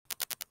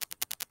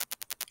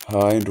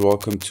Hi, and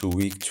welcome to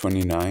week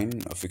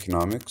 29 of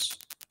economics.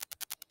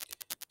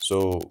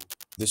 So,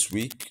 this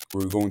week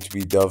we're going to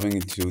be delving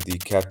into the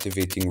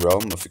captivating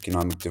realm of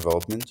economic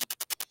development.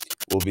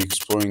 We'll be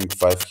exploring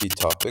five key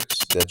topics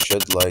that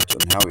shed light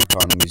on how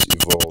economies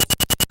evolve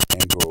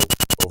and grow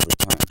over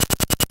time.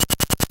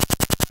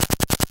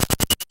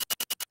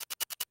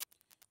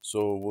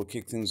 So, we'll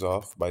kick things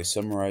off by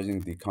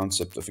summarizing the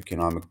concept of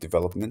economic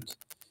development.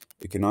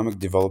 Economic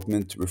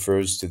development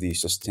refers to the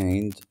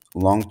sustained,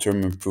 long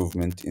term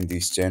improvement in the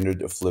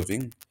standard of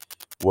living,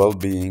 well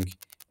being,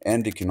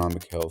 and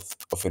economic health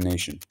of a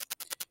nation.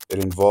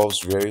 It involves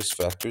various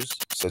factors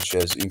such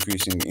as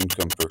increasing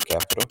income per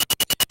capita,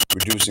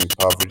 reducing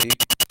poverty,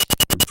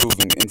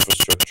 improving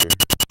infrastructure,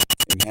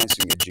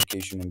 enhancing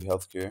education and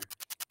healthcare,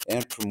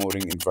 and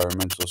promoting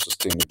environmental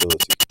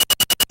sustainability.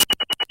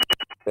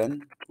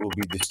 Then, we'll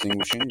be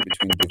distinguishing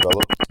between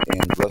developed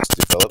and less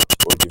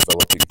developed or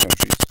developing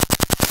countries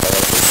by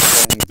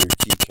identifying their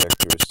key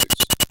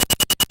characteristics.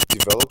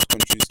 Developed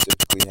countries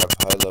typically have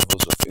high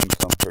levels of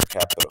income per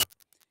capita,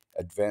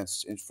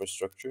 advanced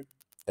infrastructure,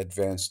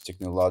 advanced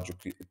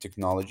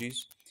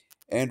technologies,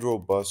 and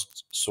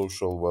robust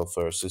social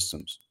welfare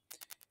systems.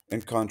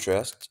 In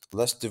contrast,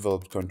 less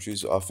developed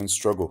countries often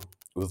struggle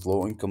with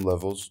low income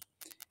levels,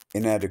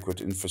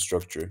 inadequate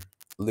infrastructure,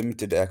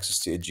 limited access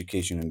to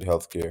education and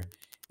healthcare,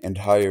 and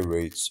higher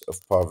rates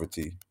of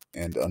poverty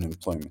and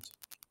unemployment.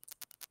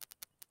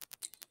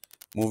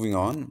 Moving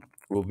on,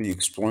 we'll be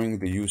exploring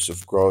the use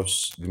of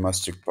gross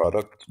domestic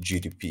product,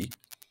 GDP,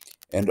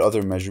 and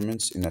other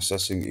measurements in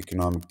assessing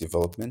economic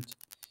development.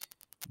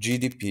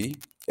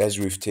 GDP, as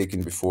we've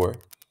taken before,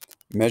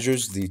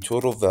 measures the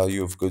total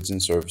value of goods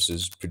and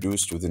services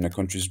produced within a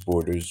country's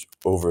borders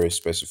over a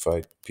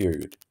specified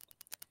period.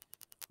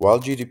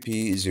 While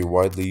GDP is a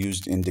widely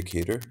used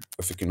indicator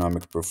of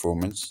economic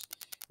performance,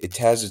 it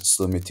has its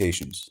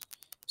limitations,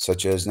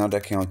 such as not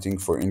accounting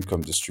for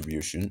income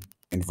distribution,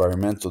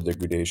 environmental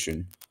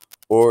degradation,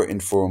 or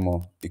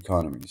informal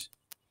economies.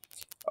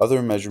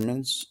 Other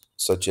measurements,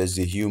 such as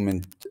the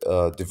Human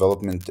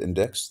Development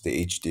Index,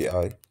 the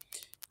HDI,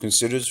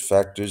 considers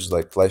factors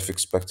like life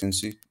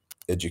expectancy,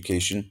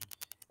 education,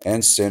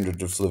 and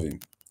standard of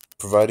living,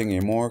 providing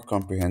a more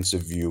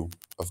comprehensive view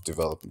of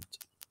development.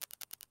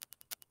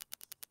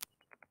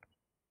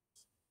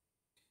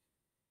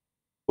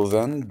 We'll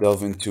then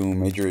delve into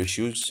major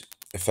issues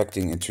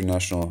affecting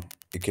international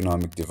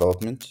economic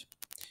development.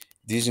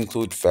 These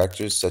include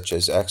factors such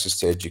as access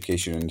to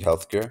education and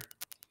healthcare,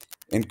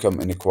 income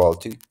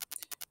inequality,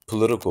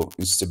 political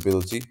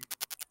instability,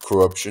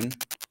 corruption,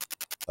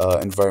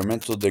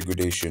 environmental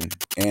degradation,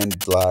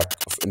 and lack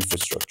of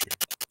infrastructure.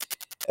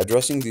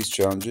 Addressing these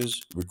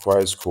challenges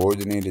requires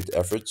coordinated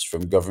efforts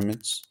from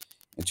governments,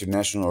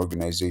 international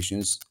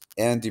organizations,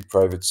 and the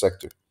private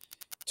sector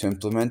to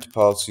implement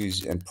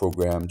policies and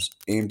programs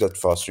aimed at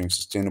fostering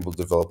sustainable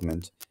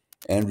development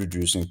and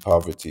reducing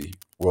poverty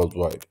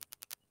worldwide.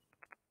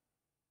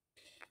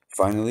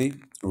 Finally,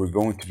 we're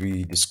going to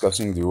be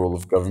discussing the role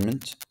of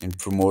government in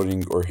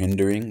promoting or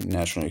hindering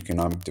national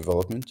economic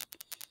development.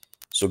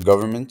 So,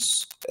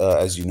 governments,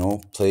 as you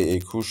know, play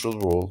a crucial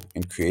role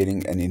in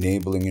creating an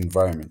enabling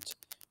environment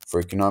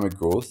for economic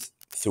growth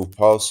through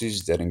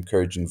policies that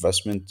encourage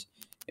investment,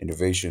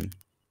 innovation,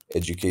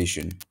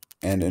 education,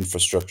 and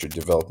infrastructure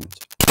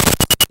development.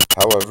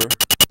 However,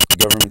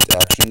 government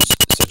actions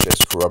such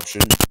as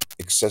corruption,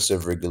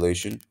 excessive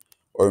regulation,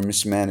 or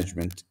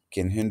mismanagement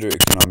can hinder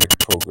economic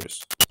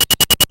progress.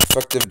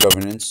 Effective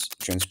governance,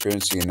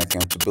 transparency, and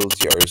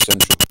accountability are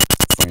essential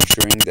for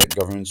ensuring that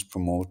governments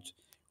promote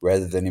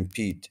rather than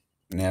impede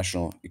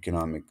national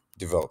economic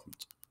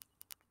development.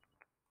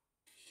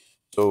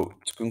 So,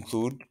 to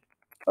conclude,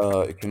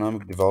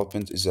 economic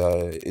development is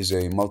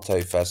a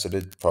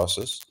multifaceted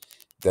process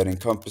that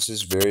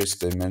encompasses various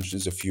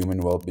dimensions of human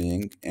well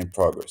being and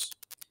progress.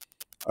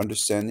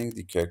 Understanding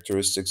the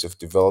characteristics of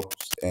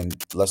developed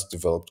and less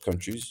developed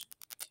countries,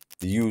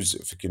 the use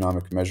of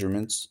economic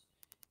measurements,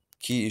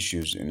 key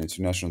issues in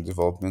international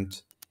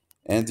development,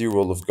 and the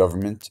role of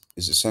government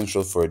is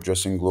essential for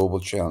addressing global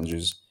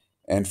challenges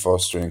and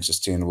fostering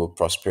sustainable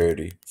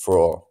prosperity for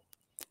all.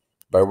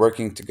 By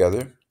working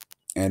together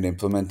and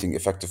implementing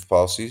effective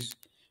policies,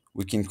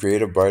 we can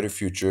create a brighter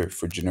future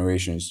for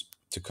generations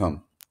to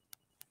come.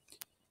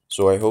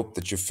 So I hope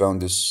that you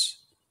found this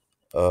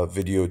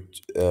video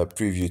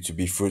preview to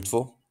be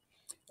fruitful.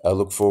 I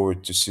look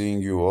forward to seeing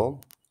you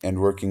all and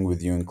working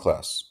with you in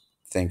class.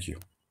 Thank you.